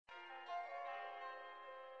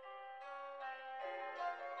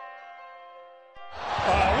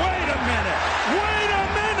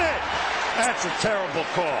That's a terrible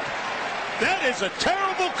call. That is a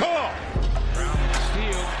terrible call. Brown with the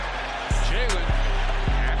steal. Jalen.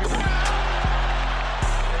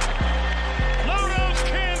 Blow those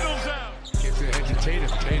candles out. Gets it ahead to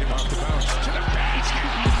Tatum. Tatum off the bounce. To the basket.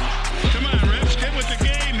 Come on, Rips. Get with the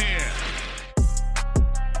game here.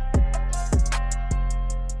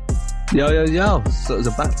 Yo. So it was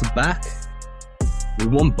a back-to-back. We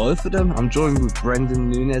won both of them. I'm joined with Brendan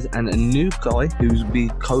Nunez and a new guy who's be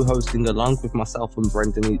co-hosting along with myself and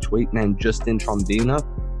Brendan each week named Justin Trombino.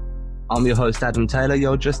 I'm your host, Adam Taylor.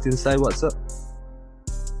 Yo, Justin, say what's up.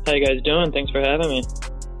 How you guys doing? Thanks for having me.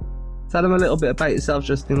 Tell them a little bit about yourself,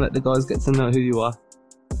 Justin. Let the guys get to know who you are.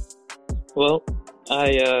 Well,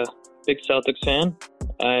 big Celtics fan.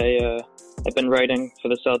 I've been writing for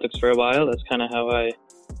the Celtics for a while. That's kind of how I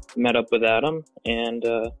met up with Adam, and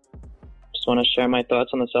just want to share my thoughts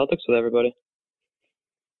on the Celtics with everybody.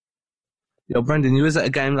 Yo, Brendan, you was at a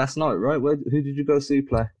game last night, right? Who did you go see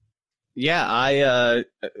play? Yeah,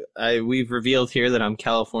 we've revealed here that I'm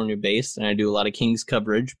California-based, and I do a lot of Kings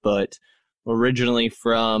coverage, but originally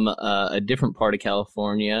from a different part of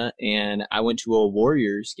California, and I went to a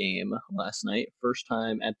Warriors game last night, first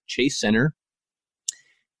time at the Chase Center.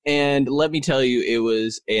 And let me tell you, it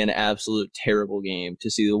was an absolute terrible game to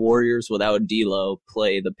see the Warriors without D'Lo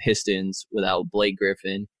play the Pistons without Blake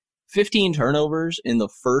Griffin. 15 turnovers in the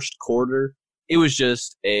first quarter. It was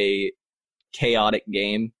just a chaotic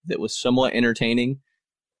game that was somewhat entertaining.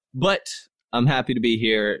 But I'm happy to be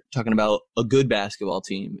here talking about a good basketball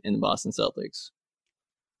team in the Boston Celtics.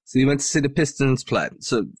 So you went to see the Pistons play.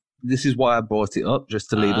 So this is why I brought it up, just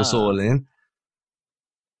to lead us all in.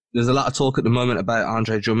 There's a lot of talk at the moment about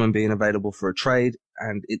Andre Drummond being available for a trade,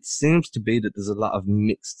 and it seems to be that there's a lot of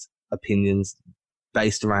mixed opinions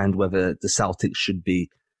based around whether the Celtics should be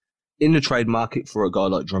in the trade market for a guy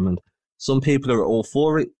like Drummond. Some people are all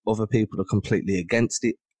for it, other people are completely against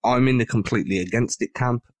it. I'm in the completely against it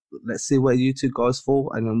camp. Let's see where you two guys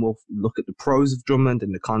fall, and then we'll look at the pros of Drummond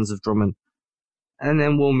and the cons of Drummond, and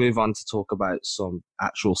then we'll move on to talk about some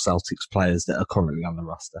actual Celtics players that are currently on the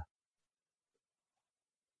roster.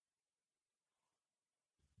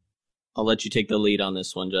 I'll let you take the lead on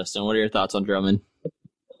this one, Justin. What are your thoughts on Drummond?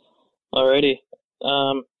 Alrighty.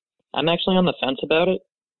 I'm actually on the fence about it,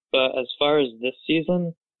 but as far as this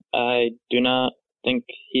season, I do not think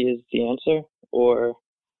he is the answer, or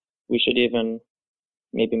we should even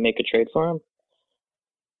maybe make a trade for him.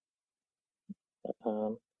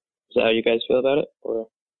 Is that how you guys feel about it? Or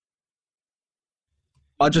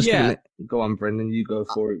I'll just go on, Brendan. You go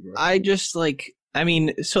for it, bro.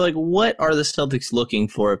 What are the Celtics looking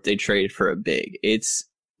for if they trade for a big? It's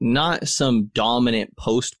not some dominant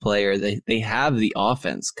post player. They have the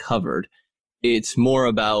offense covered. It's more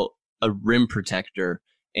about a rim protector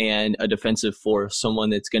and a defensive force, someone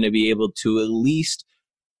that's going to be able to at least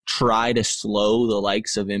try to slow the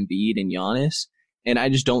likes of Embiid and Giannis. And I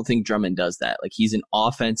just don't think Drummond does that. Like, he's an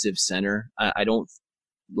offensive center. I don't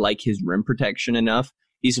like his rim protection enough.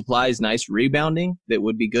 He supplies nice rebounding that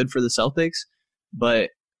would be good for the Celtics. But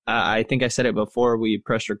I think I said it before we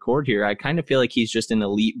pressed record here. I kind of feel like he's just an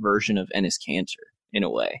elite version of Enes Kanter in a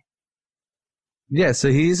way. Yeah,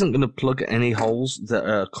 so he isn't going to plug any holes that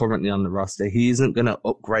are currently on the roster. He isn't going to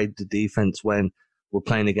upgrade the defense when we're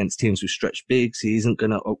playing against teams with stretch bigs. He isn't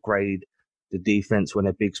going to upgrade the defense when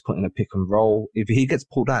a big's put in a pick and roll. If he gets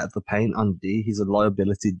pulled out of the paint on D, he's a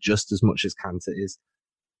liability just as much as Kanter is.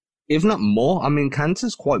 If not more. I mean,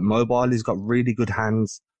 Kanter's quite mobile. He's got really good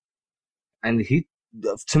hands. And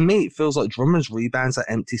to me, it feels like Drummond's rebounds are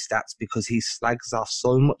empty stats because he slags off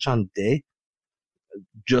so much on D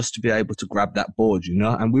just to be able to grab that board, you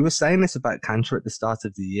know? And we were saying this about Kanter at the start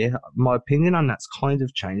of the year. My opinion on that's kind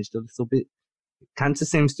of changed a little bit. Kanter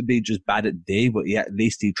seems to be just bad at D, but yeah, at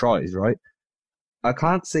least he tries, right? I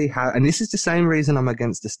can't see how, and this is the same reason I'm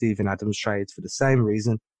against the Steven Adams trades, for the same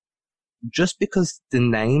reason. Just because the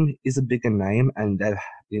name is a bigger name and they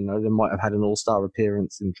might have had an all-star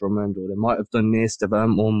appearance in Drummond, or they might have done this, they've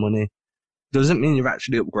earned more money, doesn't mean you're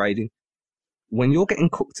actually upgrading. When you're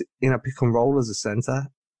getting cooked in a pick and roll as a center,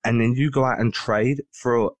 and then you go out and trade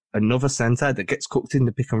for another center that gets cooked in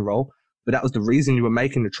the pick and roll, but that was the reason you were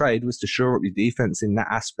making the trade, was to shore up your defense in that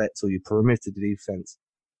aspect, or your perimeter defense.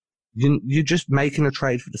 You're just making a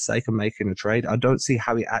trade for the sake of making a trade. I don't see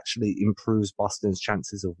how it actually improves Boston's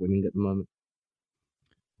chances of winning at the moment.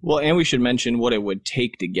 Well, and we should mention what it would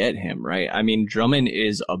take to get him, right? I mean, Drummond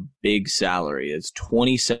is a big salary. It's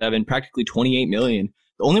 27, practically 28 million.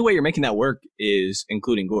 The only way you're making that work is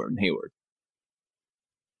including Gordon Hayward.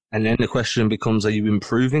 And then the question becomes, are you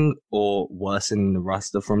improving or worsening the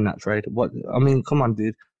roster from that trade? Come on,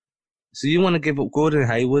 dude. So you want to give up Gordon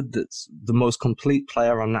Hayward, that's the most complete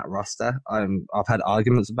player on that roster. I've had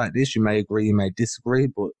arguments about this. You may agree, you may disagree,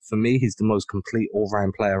 but for me, he's the most complete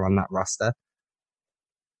all-round player on that roster.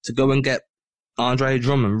 To go and get Andre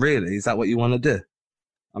Drummond, really? Is that what you want to do?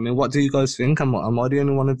 I mean, what do you guys think? Am I the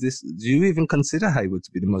only one of this? Do you even consider Hayward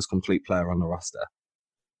to be the most complete player on the roster?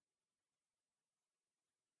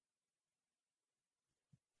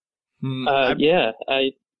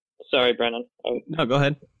 Sorry, Brennan. No, go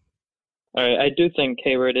ahead. All right, I do think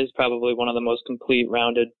Hayward is probably one of the most complete,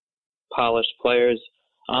 rounded, polished players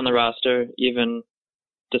on the roster, even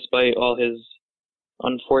despite all his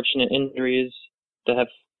unfortunate injuries that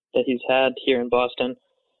he's had here in Boston.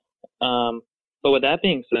 But with that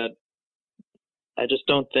being said, I just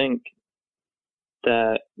don't think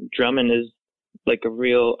that Drummond is like a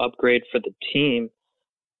real upgrade for the team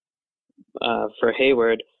for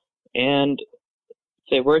Hayward. And if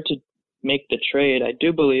they were to make the trade, I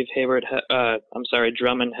do believe Drummond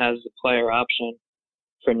has the player option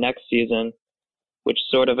for next season, which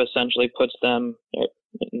sort of essentially puts them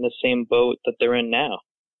in the same boat that they're in now.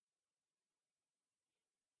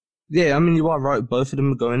 Yeah, I mean, you are right. Both of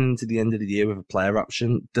them are going into the end of the year with a player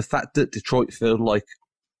option. The fact that Detroit feel like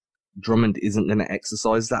Drummond isn't going to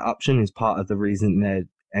exercise that option is part of the reason they're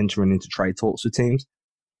entering into trade talks with teams,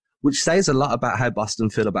 which says a lot about how Boston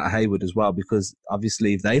feel about Hayward as well, because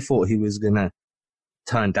obviously if they thought he was going to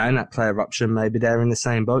turn down that player option, maybe they're in the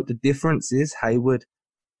same boat. The difference is Hayward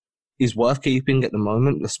is worth keeping at the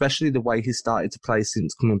moment, especially the way he started to play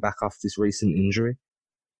since coming back off this recent injury.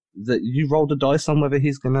 That you roll the dice on whether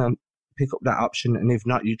he's going to pick up that option, and if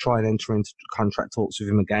not, you try and enter into contract talks with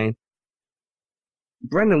him again.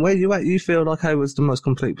 Brendan, where you at? You feel like Hayward's the most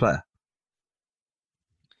complete player?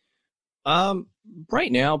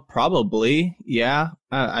 Right now, probably, yeah.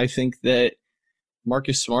 I think that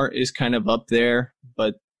Marcus Smart is kind of up there,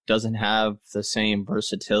 but doesn't have the same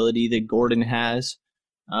versatility that Gordon has.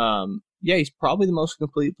 Yeah, he's probably the most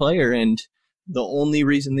complete player, and the only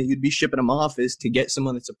reason that you'd be shipping him off is to get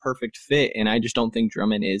someone that's a perfect fit, and I just don't think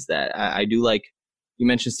Drummond is that. I do like, you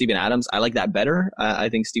mentioned Steven Adams. I like that better. I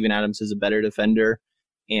think Steven Adams is a better defender,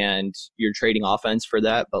 and you're trading offense for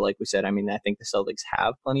that. But like we said, I mean, I think the Celtics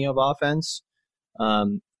have plenty of offense.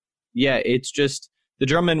 Yeah, it's just the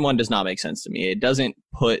Drummond one does not make sense to me. It doesn't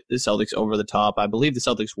put the Celtics over the top. I believe the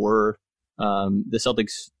Celtics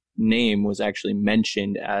name was actually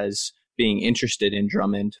mentioned as being interested in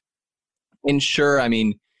Drummond. And sure, I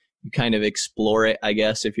mean, you kind of explore it, I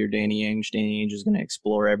guess, if you're Danny Ainge. Danny Ainge is going to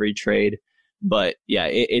explore every trade. But yeah,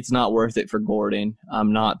 it's not worth it for Gordon.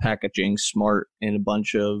 I'm not packaging Smart in a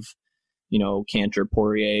bunch of, Cantor,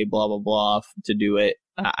 Poirier, blah, blah, blah to do it.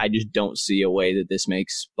 I just don't see a way that this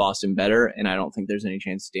makes Boston better, and I don't think there's any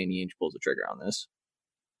chance Danny Ainge pulls the trigger on this.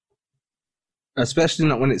 Especially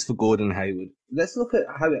not when it's for Gordon Hayward. Let's look at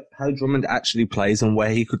how Drummond actually plays and where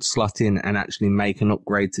he could slot in and actually make an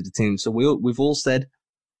upgrade to the team. So we've all said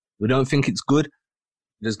we don't think it's good.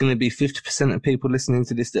 There's going to be 50% of people listening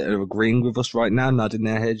to this that are agreeing with us right now, nodding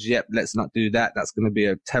their heads, yep, let's not do that. That's going to be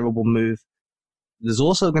a terrible move. There's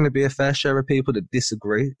also going to be a fair share of people that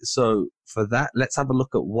disagree. So for that, let's have a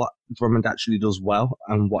look at what Drummond actually does well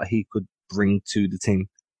and what he could bring to the team.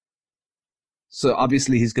 So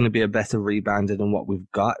obviously he's going to be a better rebounder than what we've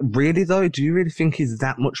got. Really though, do you really think he's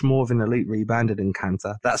that much more of an elite rebounder than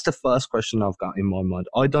Cantor? That's the first question I've got in my mind.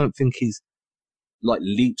 I don't think he's like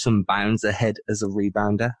leaps and bounds ahead as a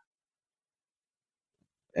rebounder.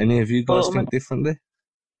 Any of you guys think differently?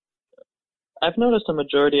 I've noticed a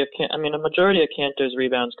majority of Cantor's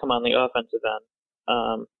rebounds come on the offensive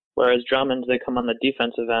end, whereas Drummond's, they come on the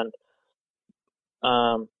defensive end.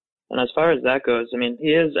 And as far as that goes, I mean, he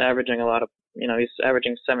is averaging a lot of, he's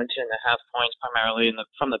averaging 17.5 points primarily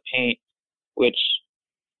from the paint, which,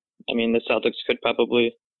 I mean, the Celtics could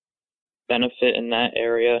probably benefit in that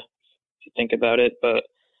area if you think about it. But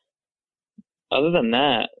other than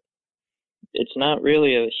that, it's not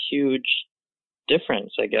really a huge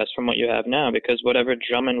difference, I guess, from what you have now, because whatever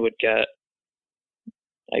Drummond would get,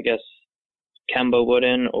 I guess Kemba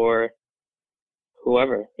wouldn't, or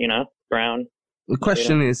whoever, Brown. The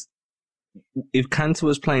question is, if Cantor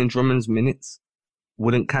was playing Drummond's minutes,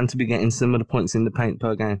 wouldn't Cantor be getting similar points in the paint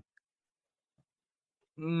per game?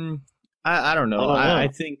 I don't know. I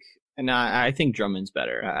think Drummond's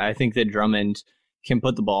better. I think that Drummond can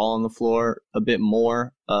put the ball on the floor a bit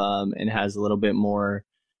more, and has a little bit more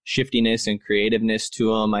shiftiness and creativeness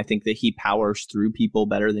to him. I think that he powers through people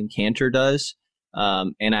better than Cantor does.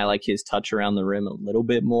 And I like his touch around the rim a little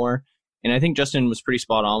bit more. And I think Justin was pretty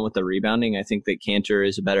spot on with the rebounding. I think that Cantor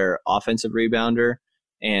is a better offensive rebounder.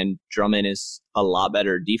 and Drummond is a lot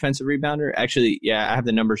better defensive rebounder. Actually, yeah, I have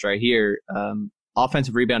the numbers right here.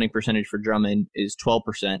 Offensive rebounding percentage for Drummond is 12%,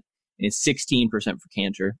 and it's 16% for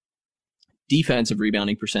Cantor. Defensive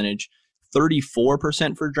rebounding percentage,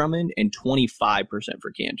 34% for Drummond and 25%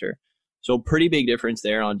 for Cantor. So pretty big difference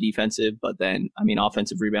there on defensive, but then, I mean,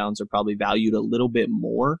 offensive rebounds are probably valued a little bit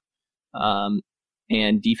more.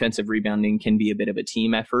 And defensive rebounding can be a bit of a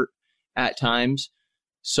team effort at times.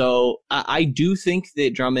 So I do think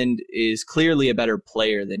that Drummond is clearly a better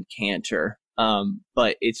player than Cantor,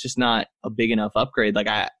 but it's just not a big enough upgrade. Like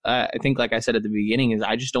I think, like I said at the beginning, is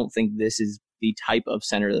I just don't think this is the type of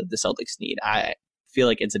center that the Celtics need. I feel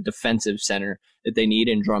like it's a defensive center that they need,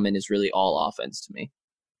 and Drummond is really all offense to me.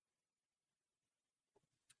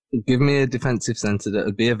 Give me a defensive center that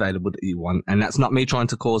would be available that you want. And that's not me trying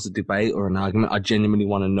to cause a debate or an argument. I genuinely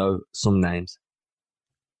want to know some names.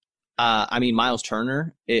 I mean, Miles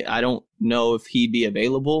Turner, I don't know if he'd be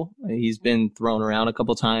available. He's been thrown around a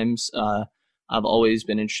couple times. I've always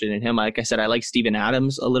been interested in him. Like I said, I like Steven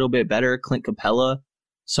Adams a little bit better, Clint Capella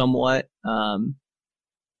somewhat.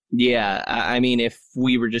 Yeah, I mean, if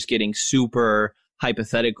we were just getting super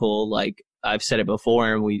hypothetical, like I've said it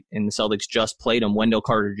before, and the Celtics just played him, Wendell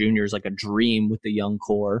Carter Jr. is like a dream with the young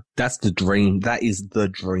core. That's the dream. That is the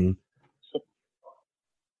dream.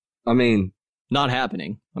 I mean, not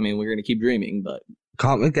happening. I mean, we're going to keep dreaming, but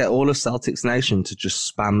can't we get all of Celtics Nation to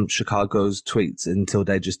just spam Chicago's tweets until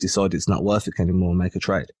they just decide it's not worth it anymore and make a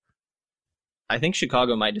trade? I think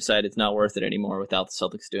Chicago might decide it's not worth it anymore without the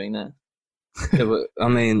Celtics doing that. Yeah, but, I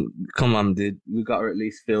mean, come on, dude. We've got to at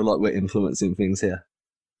least feel like we're influencing things here.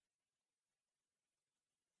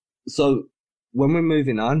 So when we're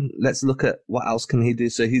moving on, let's look at what else can he do.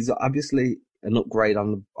 So he's obviously an upgrade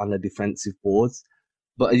on the defensive boards,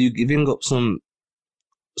 but are you giving up some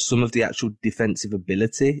of the actual defensive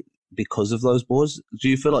ability because of those boards? Do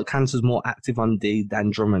you feel like Cantor's more active on D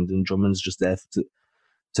than Drummond, and Drummond's just there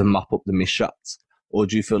to mop up the missed shots? Or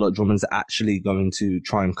do you feel like Drummond's actually going to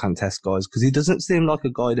try and contest guys? Because he doesn't seem like a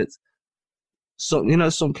guy that's... So, you know,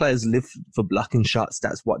 some players live for blocking shots.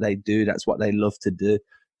 That's what they do. That's what they love to do.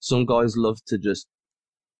 Some guys love to just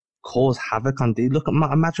cause havoc on D. Look,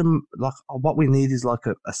 imagine like what we need is like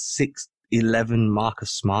a 6'11"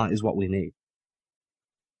 Marcus Smart is what we need.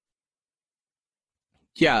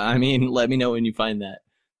 Yeah, I mean, let me know when you find that.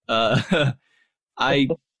 I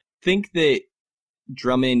think that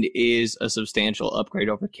Drummond is a substantial upgrade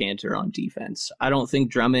over Cantor on defense. I don't think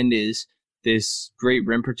Drummond is this great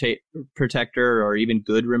rim protector or even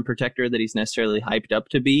good rim protector that he's necessarily hyped up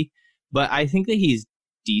to be, but I think that he's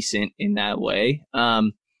decent in that way.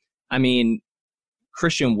 I mean,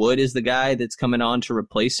 Christian Wood is the guy that's coming on to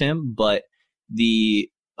replace him, but the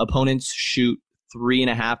opponents shoot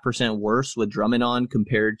 3.5% worse with Drummond on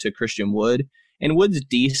compared to Christian Wood. And Wood's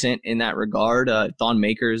decent in that regard. Thon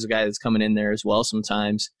Maker is a guy that's coming in there as well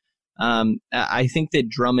sometimes. I think that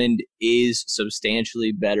Drummond is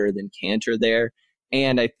substantially better than Cantor there.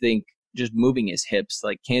 And I think just moving his hips,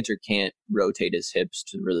 like Cantor can't rotate his hips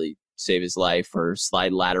to really save his life or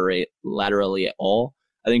slide laterally at all.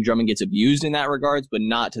 I think Drummond gets abused in that regards, but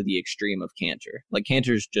not to the extreme of Cantor. Like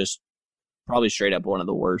Cantor's just probably straight up one of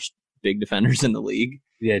the worst big defenders in the league.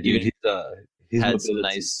 Yeah, dude. He's had some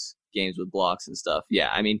nice games with blocks and stuff. Yeah,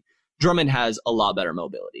 I mean, Drummond has a lot better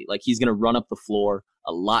mobility. Like he's going to run up the floor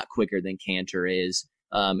a lot quicker than Cantor is,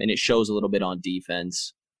 and it shows a little bit on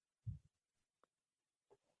defense.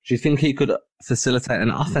 Do you think he could facilitate an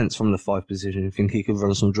offense from the 5 position? Do you think he could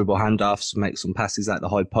run some dribble handoffs, make some passes at the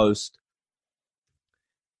high post?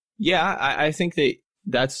 Yeah, I think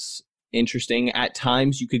that's interesting. At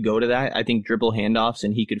times you could go to that. I think dribble handoffs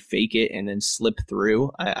and he could fake it and then slip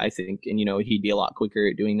through. I think, and he'd be a lot quicker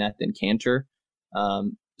at doing that than Cantor.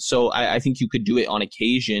 So I think you could do it on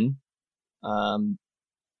occasion.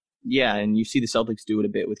 Yeah, and you see the Celtics do it a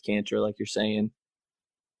bit with Cantor, like you're saying.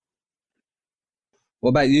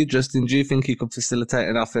 What about you, Justin? Do you think he could facilitate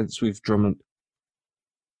an offense with Drummond?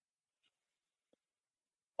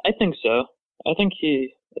 I think so. I think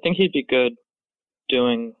he'd be good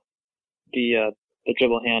doing the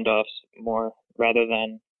dribble handoffs more rather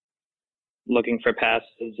than looking for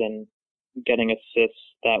passes and getting assists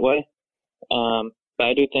that way. But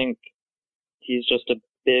I do think he's just a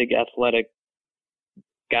big athletic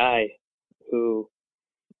guy who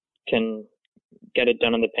can get it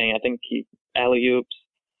done in the paint. I think alley-oops,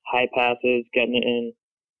 high passes, getting it in.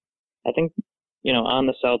 I think, on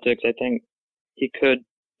the Celtics, I think he could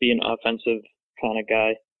be an offensive kind of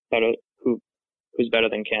guy, who's better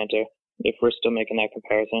than Cantor, if we're still making that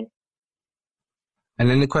comparison. And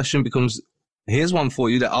then the question becomes, here's one for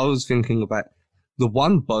you that I was thinking about. The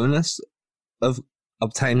one bonus of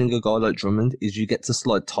obtaining a guy like Drummond is you get to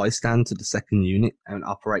slide Tice down to the second unit and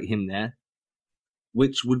operate him there,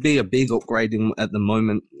 which would be a big upgrade at the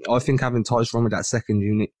moment. I think having Tice run with that second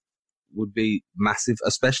unit would be massive,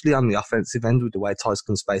 especially on the offensive end with the way Tice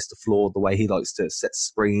can space the floor, the way he likes to set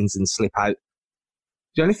screens and slip out.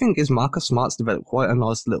 The only thing is Marcus Smart's developed quite a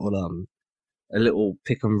nice little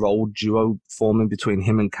pick and roll duo forming between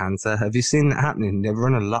him and Kanter. Have you seen that happening? They've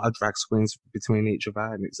run a lot of drag screens between each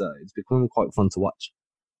other, and it's becoming quite fun to watch.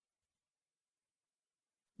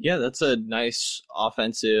 Yeah, that's a nice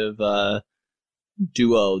offensive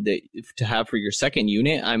duo to have for your second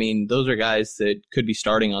unit. I mean, those are guys that could be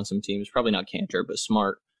starting on some teams. Probably not Kanter, but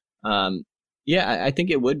Smart. Yeah, I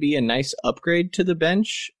think it would be a nice upgrade to the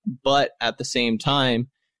bench, but at the same time,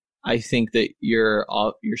 I think that your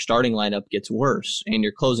starting lineup gets worse and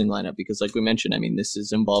your closing lineup, because like we mentioned, I mean, this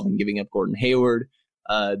is involving giving up Gordon Hayward.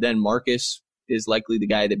 Then Marcus is likely the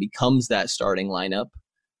guy that becomes that starting lineup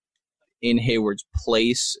in Hayward's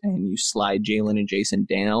place, and you slide Jalen and Jason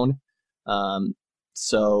down.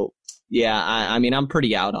 So, yeah, I mean, I'm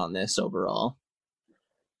pretty out on this overall.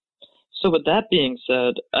 So with that being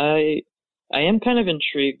said, I am kind of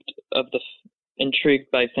intrigued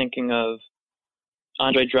by thinking of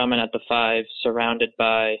Andre Drummond at the 5, surrounded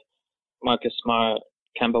by Marcus Smart,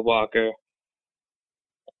 Kemba Walker,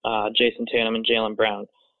 Jason Tatum, and Jaylen Brown.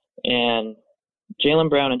 And Jaylen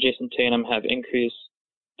Brown and Jason Tatum have increased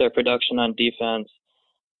their production on defense,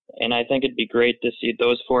 and I think it'd be great to see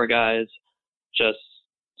those 4 guys just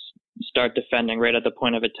start defending right at the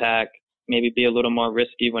point of attack, maybe be a little more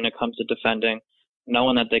risky when it comes to defending,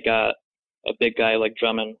 knowing that they got a big guy like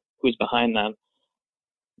Drummond who's behind them.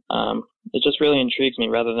 It just really intrigues me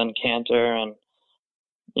rather than Kanter. And,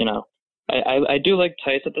 you know, I do like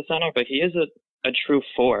Tice at the center, but he is a true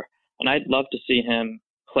 4. And I'd love to see him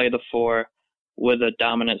play the 4 with a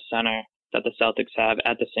dominant center that the Celtics have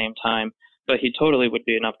at the same time. But he totally would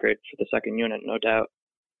be an upgrade for the second unit, no doubt.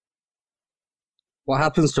 What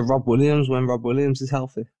happens to Rob Williams when Rob Williams is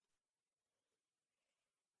healthy?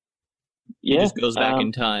 He just goes back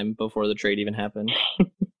in time before the trade even happened.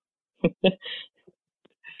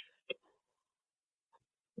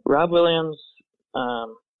 Rob Williams, I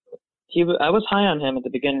was high on him at the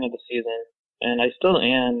beginning of the season, and I still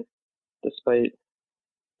am, despite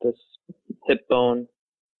this hip bone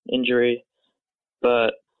injury.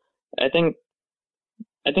 But I think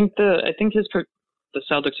the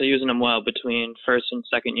Celtics are using him well between first and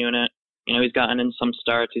second unit. You know, he's gotten in some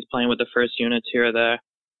starts. He's playing with the first units here or there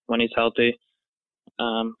when he's healthy.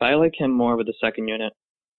 But I like him more with the second unit.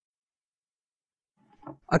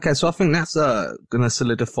 Okay, so I think that's going to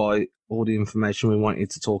solidify all the information we wanted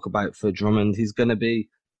to talk about for Drummond. He's going to be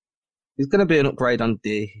an upgrade on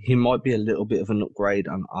D. He might be a little bit of an upgrade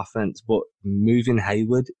on offense, but moving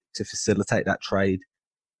Hayward to facilitate that trade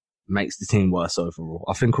makes the team worse overall.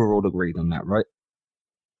 I think we're all agreed on that, right?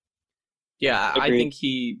 Yeah, I think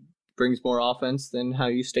he brings more offense than how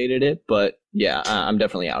you stated it, but yeah, I'm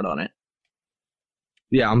definitely out on it.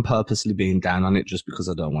 Yeah, I'm purposely being down on it just because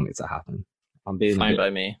I don't want it to happen. I'm being fine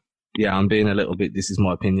by me. Yeah, I'm being a little bit, this is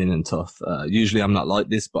my opinion, and tough. Usually I'm not like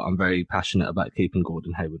this, but I'm very passionate about keeping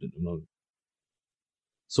Gordon Hayward at the moment.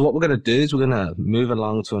 So what we're going to do is we're going to move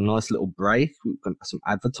along to a nice little break. We've got some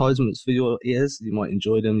advertisements for your ears. You might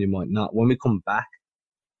enjoy them, you might not. When we come back,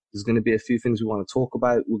 there's going to be a few things we want to talk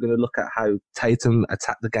about. We're going to look at how Tatum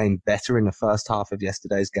attacked the game better in the first half of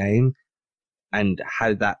yesterday's game and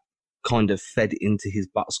how that kind of fed into his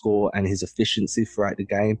box score and his efficiency throughout the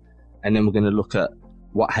game. And then we're going to look at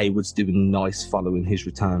what Hayward's doing nice following his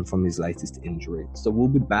return from his latest injury. So we'll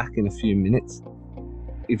be back in a few minutes.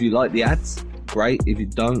 If you like the ads, great. If you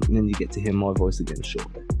don't, then you get to hear my voice again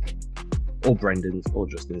shortly. Or Brendan's, or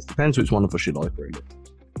Justin's. Depends which one of us you like, really.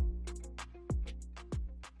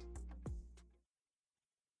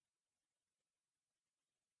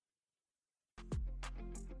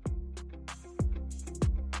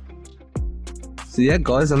 So yeah,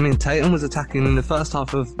 guys, I mean, Tatum was attacking in the first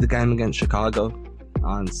half of the game against Chicago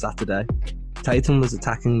on Saturday. Tatum was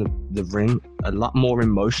attacking the rim a lot more in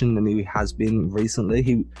motion than he has been recently.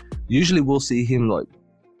 He usually will see him like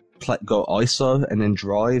go ISO and then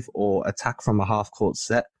drive or attack from a half-court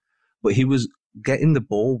set, but he was getting the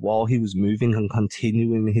ball while he was moving and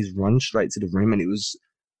continuing his run straight to the rim, and it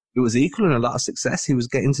was equaling a lot of success. He was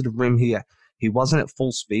getting to the rim here. He wasn't at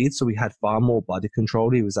full speed, so he had far more body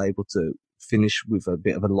control. He was able to finish with a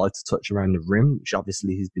bit of a lighter touch around the rim, which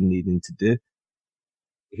obviously he's been needing to do.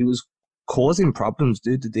 He was causing problems,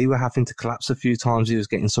 dude. The D were having to collapse a few times. He was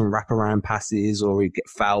getting some wraparound passes or he'd get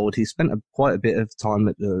fouled. He spent quite a bit of time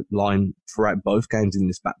at the line throughout both games in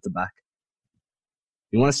this back-to-back.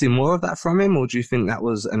 You want to see more of that from him, or do you think that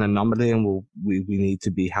was an anomaly and we need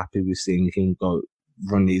to be happy with seeing him go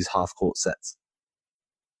run these half-court sets?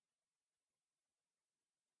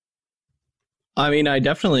 I mean, I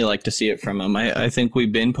definitely like to see it from him. I think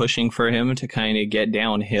we've been pushing for him to kind of get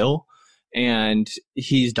downhill, and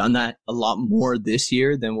he's done that a lot more this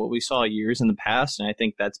year than what we saw years in the past, and I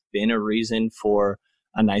think that's been a reason for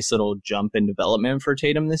a nice little jump in development for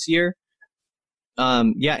Tatum this year.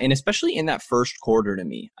 Yeah, and especially in that first quarter to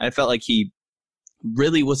me, I felt like he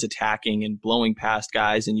really was attacking and blowing past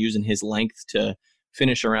guys and using his length to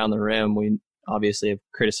finish around the rim. We obviously have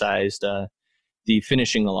criticized the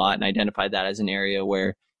finishing a lot and identified that as an area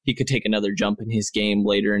where he could take another jump in his game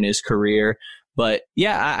later in his career. But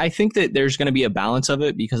yeah, I think that there's going to be a balance of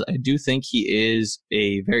it because I do think he is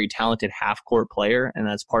a very talented half-court player, and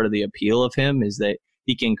that's part of the appeal of him is that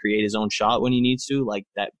he can create his own shot when he needs to, like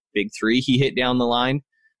that big three he hit down the line.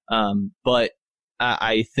 But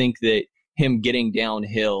I think that him getting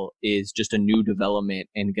downhill is just a new development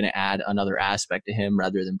and going to add another aspect to him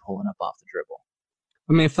rather than pulling up off the dribble.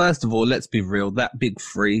 I mean, first of all, let's be real. That big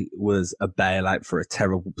three was a bailout for a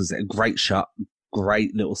terrible position. Great shot,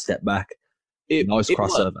 great little step back, nice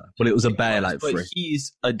crossover. But it was a bailout but three.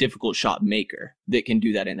 He's a difficult shot maker that can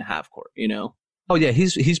do that in the half court, you know? Oh, yeah,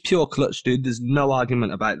 he's pure clutch, dude. There's no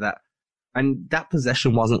argument about that. And that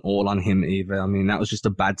possession wasn't all on him either. I mean, that was just a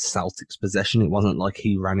bad Celtics possession. It wasn't like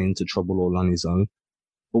he ran into trouble all on his own.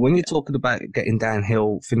 But when you're talking about getting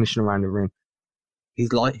downhill, finishing around the rim,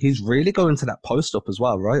 he's really going to that post up as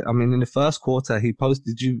well, right? I mean, in the first quarter, he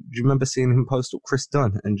posted. Do you remember seeing him post up Chris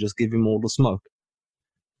Dunn and just give him all the smoke?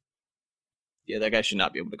 Yeah, that guy should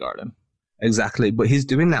not be able to guard him. Exactly, but he's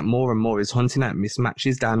doing that more and more. He's hunting out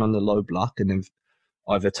mismatches down on the low block and then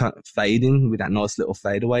either fading with that nice little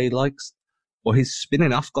fadeaway he likes, or he's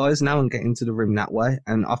spinning off guys now and getting to the rim that way.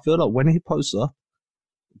 And I feel like when he posts up,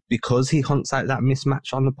 because he hunts out that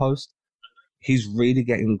mismatch on the post, he's really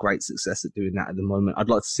getting great success at doing that at the moment. I'd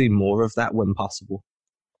like to see more of that when possible.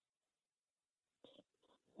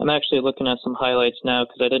 I'm actually looking at some highlights now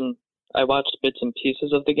because I watched bits and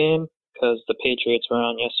pieces of the game because the Patriots were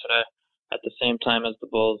on yesterday at the same time as the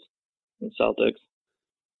Bulls and Celtics.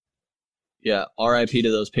 Yeah, RIP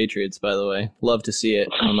to those Patriots, by the way. Love to see it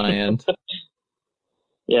on my end.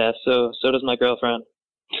 Yeah, so does my girlfriend.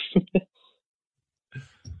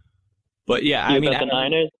 But yeah, You I mean, about the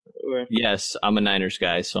Niners? Or? Yes, I'm a Niners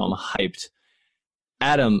guy, so I'm hyped.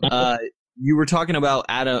 Adam, you were talking about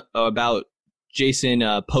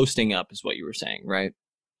Jason posting up, is what you were saying, right?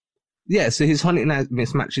 Yeah, so he's hunting out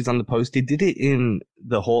mismatches on the post. He did it in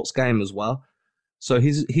the Hawks game as well. So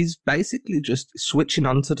he's basically just switching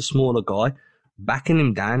onto the smaller guy, backing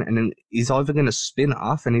him down, and then he's either going to spin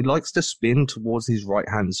off, and he likes to spin towards his right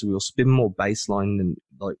hand, so he'll spin more baseline than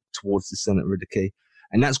like towards the center of the key.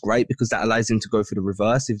 And that's great because that allows him to go for the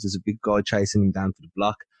reverse if there's a big guy chasing him down for the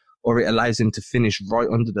block, or it allows him to finish right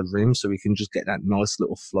under the rim so he can just get that nice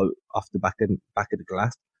little float off the back of the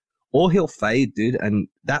glass. Or he'll fade, dude, and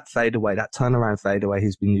that fadeaway, that turnaround fadeaway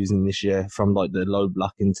he's been using this year from like the low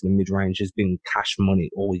block into the mid-range has been cash money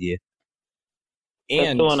all year.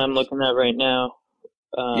 That's the one I'm looking at right now.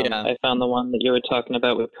 Yeah. I found the one that you were talking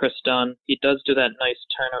about with Chris Dunn. He does do that nice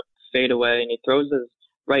turn fadeaway, and he throws his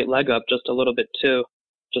right leg up just a little bit too,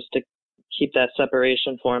 just to keep that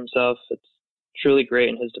separation for himself. It's truly great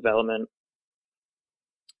in his development.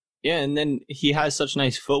 Yeah, and then he has such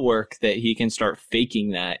nice footwork that he can start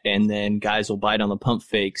faking that, and then guys will bite on the pump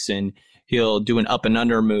fakes, and he'll do an up and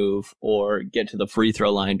under move or get to the free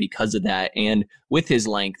throw line because of that. And with his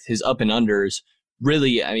length, his up and unders,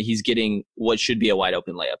 really, I mean, he's getting what should be a wide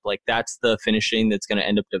open layup. Like, that's the finishing that's going to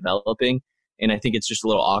end up developing. And I think it's just a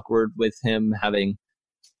little awkward with him having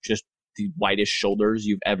just the widest shoulders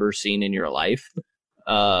you've ever seen in your life.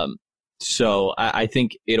 So I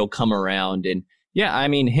think it'll come around. And yeah, I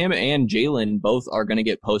mean, him and Jalen both are going to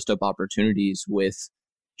get post-up opportunities with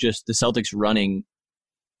just the Celtics running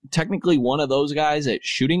technically one of those guys at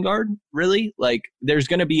shooting guard, really. Like, there's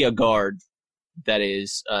going to be a guard that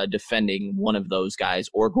is defending one of those guys,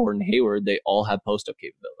 or Gordon Hayward. They all have post-up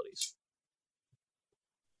capabilities.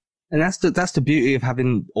 And that's the beauty of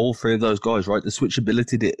having all three of those guys, right? The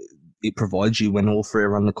switchability that it provides you when all three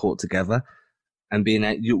are on the court together. And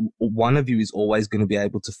one of you is always going to be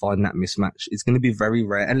able to find that mismatch. It's going to be very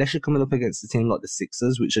rare, unless you're coming up against a team like the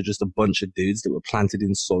Sixers, which are just a bunch of dudes that were planted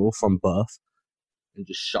in soil from birth and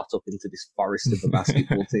just shot up into this forest of a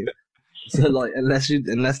basketball team. So, like,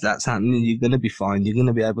 unless that's happening, you're going to be fine. You're going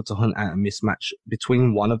to be able to hunt out a mismatch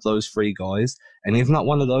between one of those three guys. And if not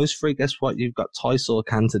one of those three, guess what? You've got Tice or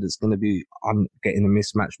Cantor that's going to be on getting a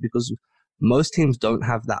mismatch, because Most teams don't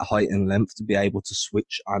have that height and length to be able to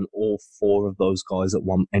switch on all four of those guys at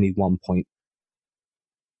any one point.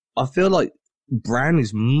 I feel like Brown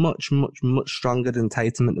is much, much, much stronger than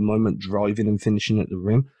Tatum at the moment, driving and finishing at the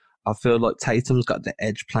rim. I feel like Tatum's got the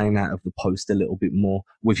edge playing out of the post a little bit more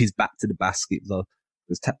with his back to the basket, though,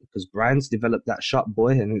 because Brown's developed that shot,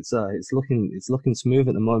 boy, and it's looking smooth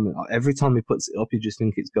at the moment. Every time he puts it up, you just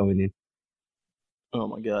think it's going in. Oh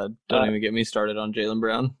my God! Don't even get me started on Jaylen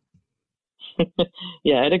Brown.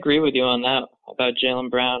 Yeah, I'd agree with you on that about Jaylen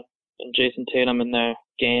Brown and Jason Tatum in their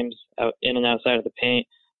games out in and outside of the paint.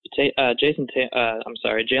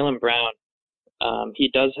 Jaylen Brown. He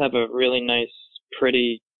does have a really nice,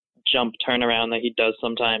 pretty jump turnaround that he does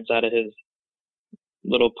sometimes out of his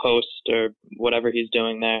little post or whatever he's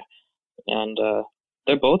doing there, and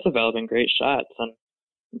they're both developing great shots, and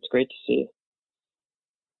it's great to see.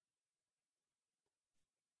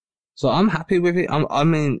 So I'm happy with it. I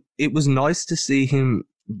mean, it was nice to see him,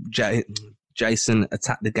 Jason,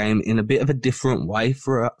 attack the game in a bit of a different way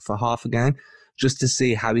for half a game, just to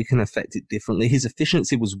see how he can affect it differently. His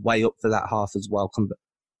efficiency was way up for that half as well,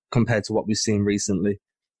 compared to what we've seen recently.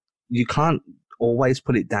 You can't always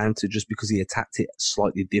put it down to just because he attacked it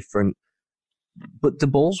slightly different. But the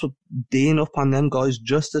balls were D'ing up on them guys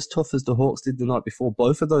just as tough as the Hawks did the night before.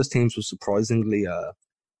 Both of those teams were surprisingly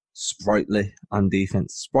sprightly on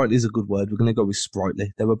defense. Sprightly is a good word. We're going to go with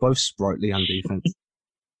sprightly. They were both sprightly on defense.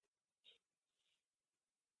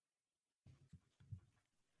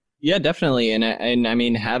 Yeah, definitely. And I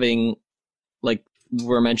mean, having, like,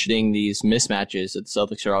 we're mentioning these mismatches that the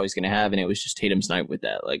Celtics are always going to have, and it was just Tatum's night with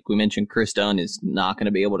that. Like we mentioned, Chris Dunn is not going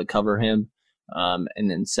to be able to cover him, and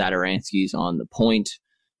then Satoransky's on the point.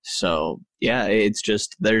 So, yeah, it's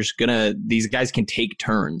just these guys can take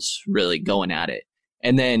turns really going at it.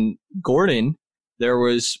 And then Gordon, there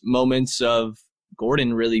was moments of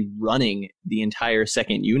Gordon really running the entire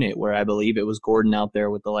second unit, where I believe it was Gordon out there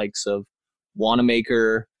with the likes of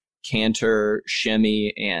Wanamaker, Cantor,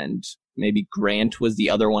 Shemi, and maybe Grant was the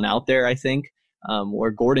other one out there, I think, where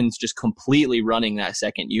Gordon's just completely running that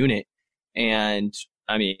second unit. And,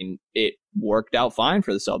 I mean, it worked out fine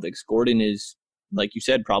for the Celtics. Gordon is, like you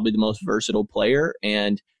said, probably the most versatile player,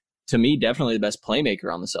 and to me, definitely the best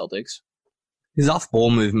playmaker on the Celtics. His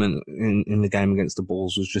off-ball movement in the game against the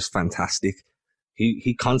Bulls was just fantastic.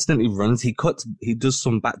 He constantly runs. He does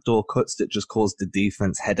some backdoor cuts that just cause the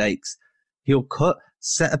defense headaches. He'll cut,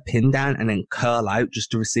 set a pin down, and then curl out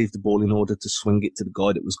just to receive the ball in order to swing it to the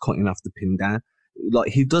guy that was cutting off the pin down.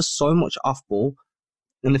 Like, he does so much off ball.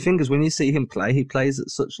 And the thing is, when you see him play, he plays at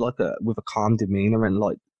such with a calm demeanor and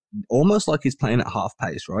almost like he's playing at half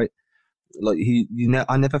pace, right? Like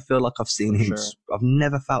I never feel like I've seen him. Sure. I've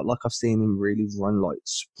never felt like I've seen him really run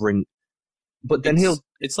sprint. But then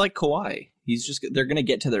it's like Kawhi. They're going to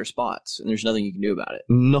get to their spots, and there's nothing you can do about it.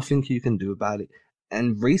 Nothing you can do about it.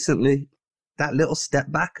 And recently, that little step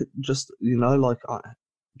back, just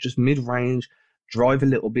just mid range, drive a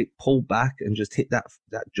little bit, pull back, and just hit that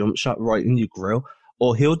jump shot right in your grill.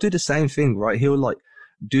 Or he'll do the same thing, right? He'll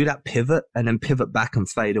do that pivot and then pivot back and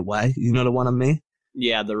fade away. You know what I mean?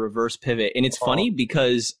 Yeah, the reverse pivot. And it's funny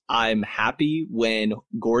because I'm happy when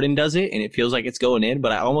Gordon does it and it feels like it's going in,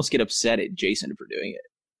 but I almost get upset at Jason for doing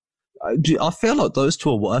it. I feel like those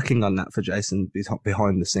two are working on that for Jason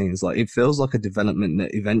behind the scenes. Like, it feels like a development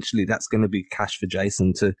that eventually that's going to be cash for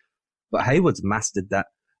Jason too. But Hayward's mastered that.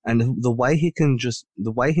 And the way he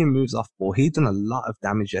moves off ball, he done a lot of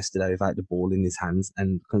damage yesterday without the ball in his hands.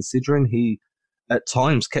 And considering he at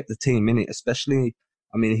times kept the team in it, especially,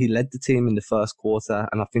 I mean, he led the team in the first quarter,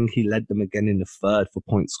 and I think he led them again in the third for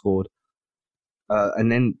points scored.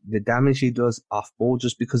 And then the damage he does off ball,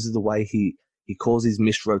 just because of the way he causes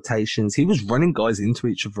missed rotations. He was running guys into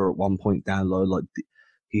each other at one point down low. Like,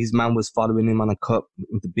 his man was following him on a cut.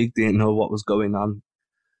 The big didn't know what was going on.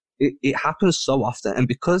 It happens so often, and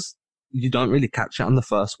because you don't really catch it on the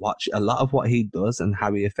first watch, a lot of what he does and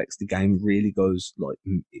how he affects the game really goes,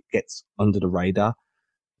 it gets under the radar.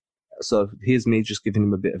 So here's me just giving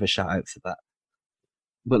him a bit of a shout out for that.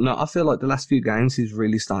 But no, I feel like the last few games he's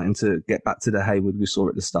really starting to get back to the Hayward we saw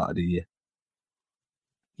at the start of the year.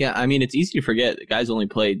 Yeah, I mean, it's easy to forget the guy's only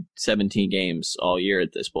played 17 games all year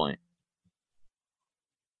at this point.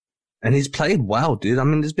 And he's played well, dude. I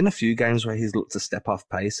mean, there's been a few games where he's looked to step off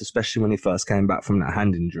pace, especially when he first came back from that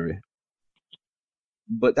hand injury.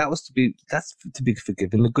 But that's to be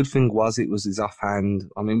forgiven. The good thing was it was his offhand.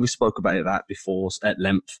 I mean, we spoke about that before at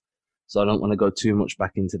length, so I don't want to go too much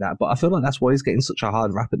back into that. But I feel like that's why he's getting such a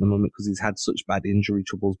hard rap at the moment, because he's had such bad injury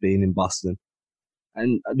troubles being in Boston.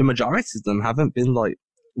 And the majority of them haven't been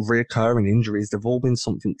reoccurring injuries. They've all been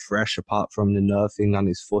something fresh apart from the nerve thing on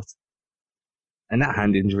his foot. And that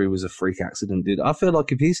hand injury was a freak accident, dude. I feel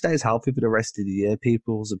like if he stays healthy for the rest of the year,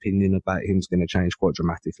 people's opinion about him is going to change quite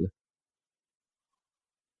dramatically.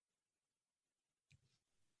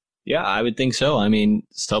 Yeah, I would think so. I mean,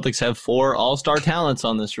 Celtics have 4 all-star talents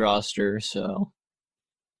on this roster, so.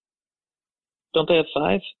 Don't they have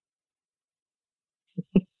 5?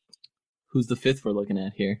 Who's the 5th we're looking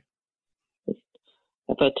at here?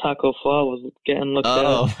 I thought Taco Fall was getting looked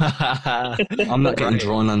at. I'm not getting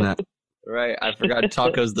drawn on that. Right, I forgot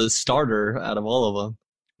Taco's the starter out of all of them.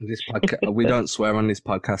 This podcast, we don't swear on this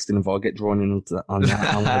podcast, and if I get drawn into on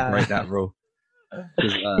that, I'm going to break that rule.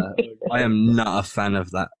 I am not a fan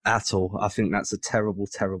of that at all. I think that's a terrible,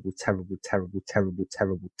 terrible, terrible, terrible, terrible,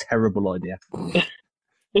 terrible, terrible idea.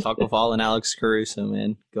 Taco Fall and Alex Caruso,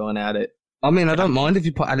 man, going at it. I mean, I don't mind if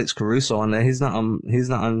you put Alex Caruso on there. He's not on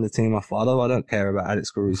the team I follow. I don't care about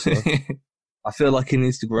Alex Caruso. I feel like he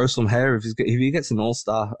needs to grow some hair. If he gets an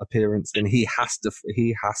All-Star appearance, then he has to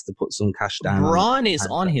put some cash down. LeBron is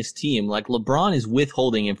on his team. Like, LeBron is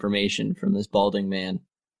withholding information from this balding man.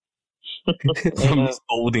 From this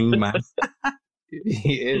balding man.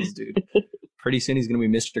 He is, dude. Pretty soon he's going to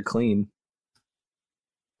be Mr. Clean.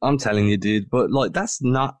 I'm telling you, dude. But, like, that's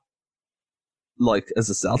not, like,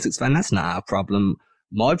 as a Celtics fan, that's not our problem.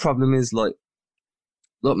 My problem is, like,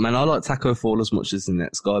 look, man, I like Taco Fall as much as the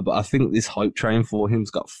next guy, but I think this hype train for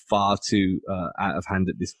him's got far too out of hand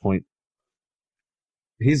at this point.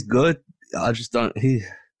 He's good. I just don't.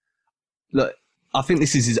 Look, I think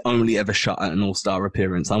this is his only ever shot at an All-Star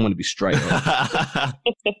appearance. I'm going to be straight up.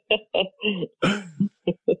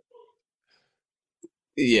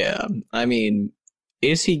 Yeah, I mean,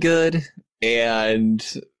 is he good? And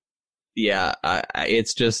yeah,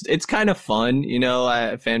 it's kind of fun, you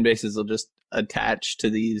know. Fan bases will just attach to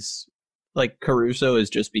these. Like, Caruso is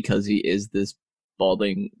just because he is this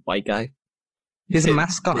balding white guy. He's a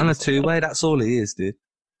mascot and a two-way. That's all he is, dude.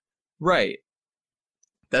 Right.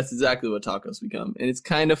 That's exactly what Taco's become. And it's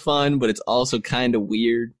kind of fun, but it's also kind of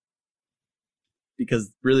weird.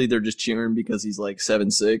 Because really they're just cheering because he's like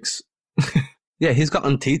 7'6". Yeah, he's got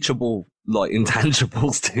unteachable, like,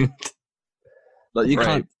 intangibles, dude. Like,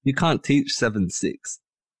 you can't teach 7'6".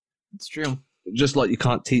 It's true. Just like you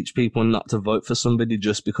can't teach people not to vote for somebody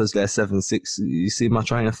just because they're 7'6". You see my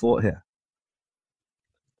train of thought here?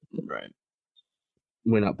 Right.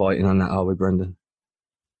 We're not biting on that, are we, Brendan?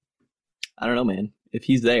 I don't know, man. If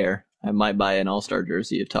he's there, I might buy an All-Star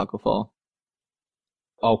jersey of Taco Fall.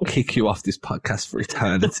 I'll kick you off this podcast for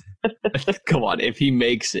eternity. Come on, if he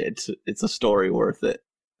makes it, it's a story worth it.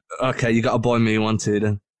 Okay, you got to buy me one too,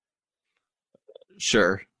 then.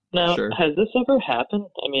 Sure. Now, sure. Has this ever happened?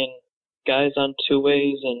 I mean, guys on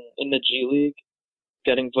two-ways and in the G League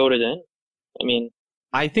getting voted in? I mean,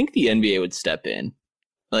 I think the NBA would step in.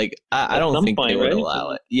 Like, I don't think they would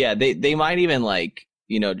allow it. Yeah, they might even, like,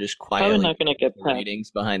 you know, just quietly probably not going to get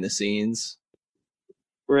ratings behind the scenes.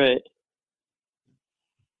 Right.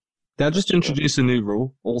 They'll just introduce a new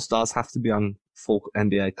rule. All-Stars have to be on full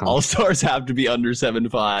NBA contracts. All-Stars have to be under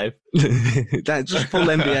 7'5". That's just full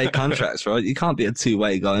NBA contracts, right? You can't be a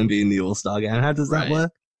two-way guy and be in the All-Star game. How does that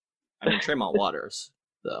work? I mean, Tremont Waters,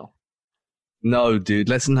 though. No, dude.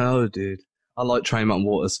 Dude. I like Tremont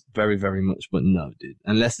Waters very, very much, but no, dude.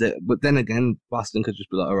 But then again, Boston could just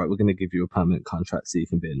be like, all right, we're going to give you a permanent contract so you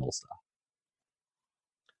can be an All-Star.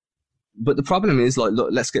 But the problem is, like, look,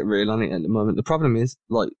 let's get real on it at the moment. The problem is,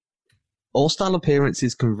 like, All-Star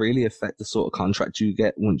appearances can really affect the sort of contract you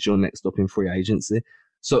get once you're next up in free agency.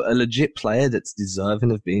 So a legit player that's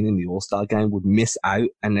deserving of being in the All-Star game would miss out,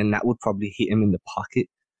 and then that would probably hit him in the pocket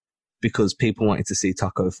because people wanted to see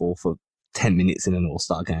Taco Fall for 10 minutes in an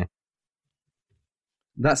All-Star game.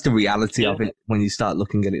 That's the reality of it when you start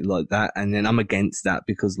looking at it like that. And then I'm against that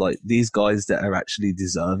because, like, these guys that are actually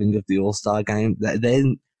deserving of the All-Star game,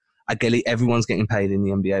 then I get it, everyone's getting paid in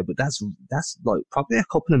the NBA, but that's like probably a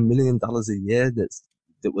couple of $1 million a year that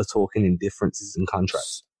we're talking in differences in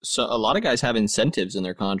contracts. So a lot of guys have incentives in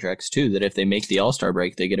their contracts too, that if they make the All-Star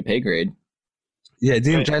break, they get a pay grade. Yeah,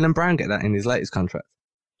 didn't Jaylen Brown get that in his latest contract?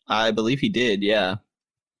 I believe he did, yeah.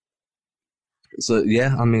 So,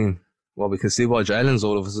 yeah, I mean, well, we can see why Jalen's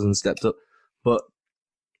all of a sudden stepped up.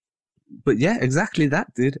 But yeah, exactly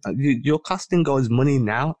that, dude. You're costing guys money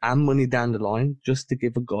now and money down the line just to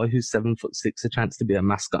give a guy who's 7'6" a chance to be a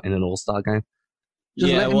mascot in an All-Star game.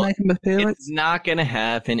 Just let him make an appearance. It's not going to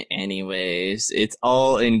happen anyways. It's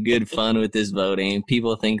all in good fun with this voting.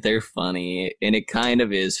 People think they're funny, and it kind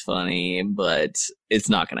of is funny, but it's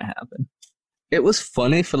not going to happen. It was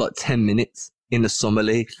funny for like 10 minutes in the Summer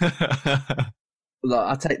League. Like,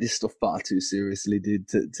 I take this stuff far too seriously, dude,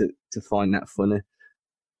 to find that funny.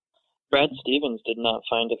 Brad Stevens did not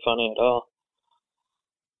find it funny at all.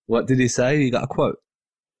 What did he say? You got a quote?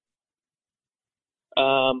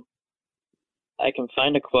 I can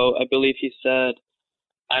find a quote. I believe he said,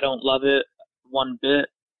 "I don't love it one bit."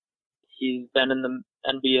 He's been in the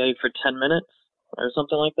NBA for 10 minutes or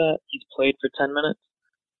something like that. He's played for 10 minutes.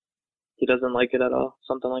 He doesn't like it at all.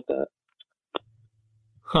 Something like that.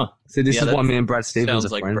 Huh. So this is why me and Brad Stevens sounds are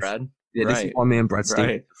like friends. Brad. Yeah, this is why me and Brad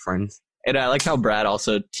Stevens are friends. And I like how Brad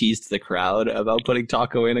also teased the crowd about putting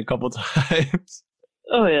Taco in a couple times.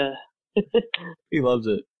 Oh, yeah. He loves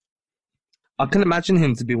it. I can imagine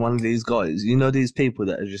him to be one of these guys. You know, these people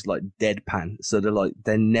that are just like deadpan. So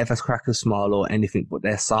they never crack a smile or anything, but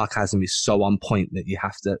their sarcasm is so on point that you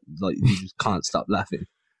have to, like, you just can't stop laughing.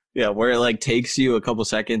 Yeah, where it like takes you a couple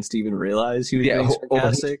seconds to even realize he was being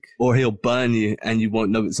sarcastic. Or he'll burn you and you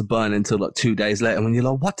won't know it's a burn until like 2 days later when you're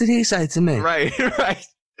like, what did he say to me? Right.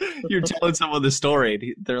 You're telling someone the story and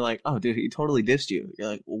they're like, oh, dude, he totally dissed you. You're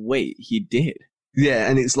like, well, wait, he did. Yeah,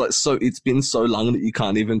 and it's like it's been so long that you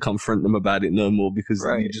can't even confront them about it no more because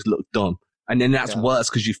you just look dumb. And then that's worse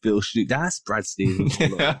because you feel shit. That's Brad Stevens.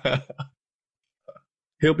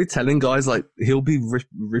 He'll be telling guys, like, he'll be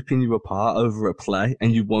ripping you apart over a play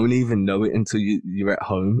and you won't even know it until you're at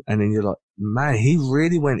home. And then you're like, man, he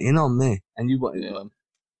really went in on me. And you won't.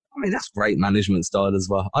 I mean, that's great management style as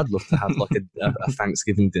well. I'd love to have like a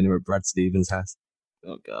Thanksgiving dinner at Brad Stevens' house.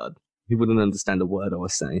 Oh, God. He wouldn't understand a word I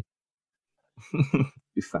was saying. It'd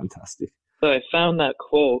be fantastic. So I found that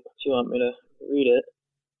quote. Do you want me to read it?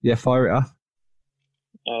 Yeah, fire it off.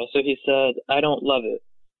 So he said, "I don't love it.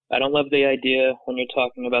 I don't love the idea when you're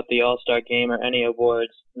talking about the All-Star game or any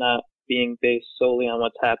awards not being based solely on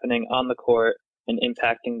what's happening on the court and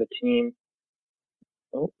impacting the team."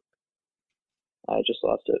 Oh, I just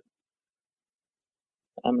lost it.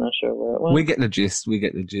 I'm not sure where it went. We get the gist.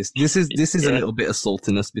 This is a little bit of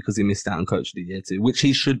saltiness because he missed out on Coach of the Year too, which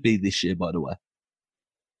he should be this year, by the way.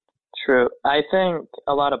 True. I think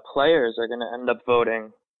a lot of players are going to end up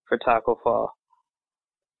voting for Taco Fall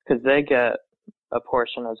because they get a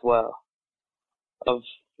portion as well of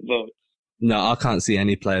votes. No, I can't see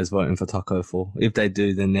any players voting for Taco Fall. If they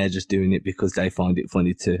do, then they're just doing it because they find it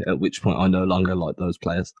funny too, at which point I no longer like those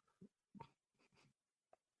players.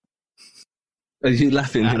 Are you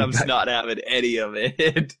laughing? Adam's not having any of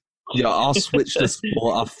it. Yeah, I'll switch the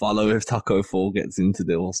sport I follow if Taco Fall gets into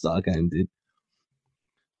the All-Star game, dude.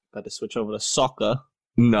 About to switch over to soccer.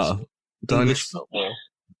 No. Don't insult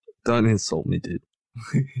me, dude.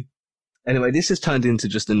 Anyway, this has turned into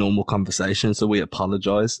just a normal conversation, so we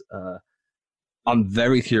apologize. I'm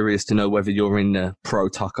very curious to know whether you're in the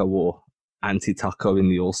pro-Taco or anti-Taco in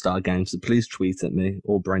the All-Star game, so please tweet at me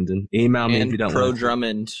or Brendan. Email me if you don't want to.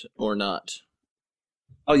 Pro-Drummond or not.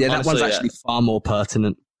 Oh, yeah, honestly, that one's actually far more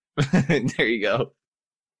pertinent. There you go.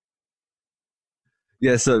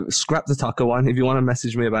 Yeah, so scrap the Taco one. If you want to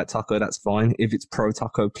message me about Taco, that's fine. If it's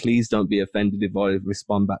pro-Taco, please don't be offended if I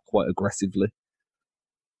respond back quite aggressively.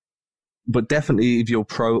 But definitely if you're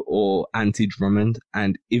pro or anti-Drummond,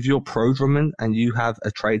 and if you're pro-Drummond and you have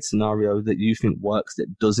a trade scenario that you think works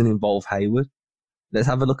that doesn't involve Hayward, let's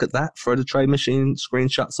have a look at that. Throw the trade machine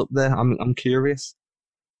screenshots up there. I'm curious.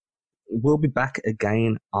 We'll be back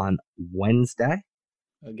again on Wednesday.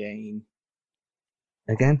 Again.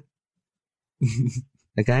 Again.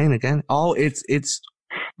 Oh, it's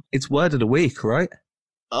word of the week, right?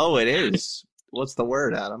 Oh, it is. What's the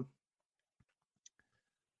word, Adam?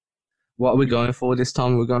 What are we going for this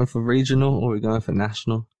time? Are we going for regional or are we going for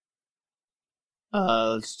national?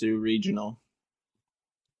 Let's do regional.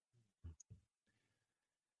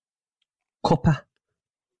 Copper.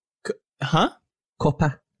 Huh?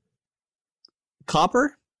 Copper.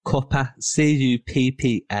 Copper? Copper.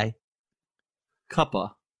 C-U-P-P-A. Copper.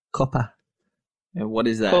 And what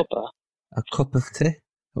is that? Copa. A cup of tea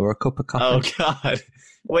or a cup of coffee. Oh, God.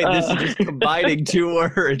 Wait, this is just combining two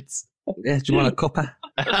words. Yeah, do you want a cuppa?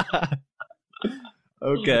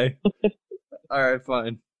 Okay. All right,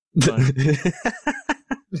 fine.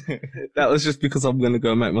 That was just because I'm going to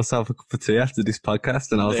go make myself a cup of tea after this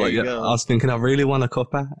podcast. And I was I was thinking, I really want a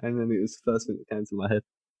cuppa. And then it was the first thing that came to my head.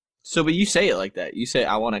 So, but you say it like that. You say,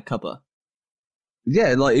 I want a cuppa.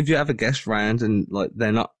 Yeah, like if you have a guest round and like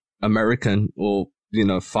they're not American or,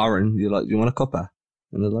 foreign, you're like, do you want a cuppa?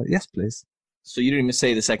 And they're like, yes, please. So you don't even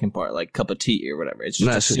say the second part, like cup of tea or whatever. It's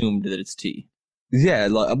just assumed that it's tea. Yeah,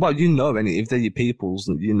 like, well, if they're your peoples,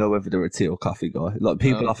 you know whether they're a tea or coffee guy. Like,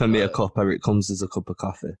 people offer me a cuppa, it comes as a cup of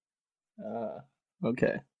coffee.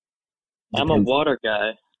 Okay. I'm a water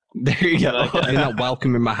guy. There you go. You're not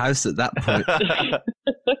welcome in my house at that point.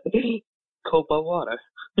 Copa water.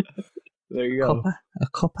 There you go. A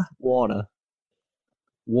cuppa? Water.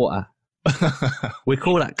 We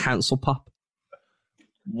call that council pop.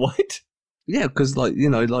 What? Yeah, because like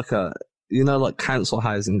like council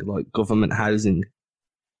housing, like government housing.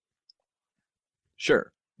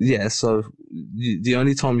 Sure. Yeah, so the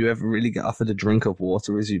only time you ever really get offered a drink of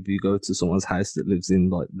water is if you go to someone's house that lives in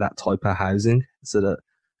like that type of housing. So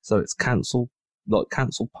it's council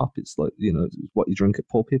pop. It's like what you drink at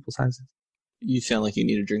poor people's houses. You sound like you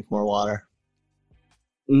need to drink more water.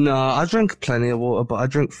 No, I drink plenty of water, but I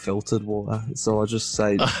drink filtered water. So I just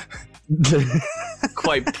say,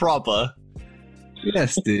 Quite proper.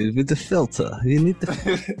 yes, dude, with the filter. You need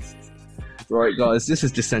the. Right, guys, this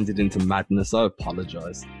has descended into madness. I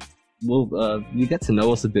apologize. Well, you get to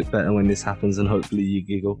know us a bit better when this happens, and hopefully you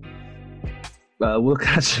giggle. We'll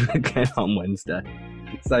catch you again on Wednesday.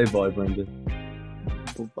 Say bye, Brendan.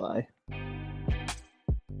 Bye.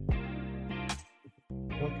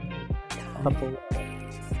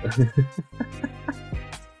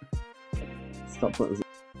 Stop putting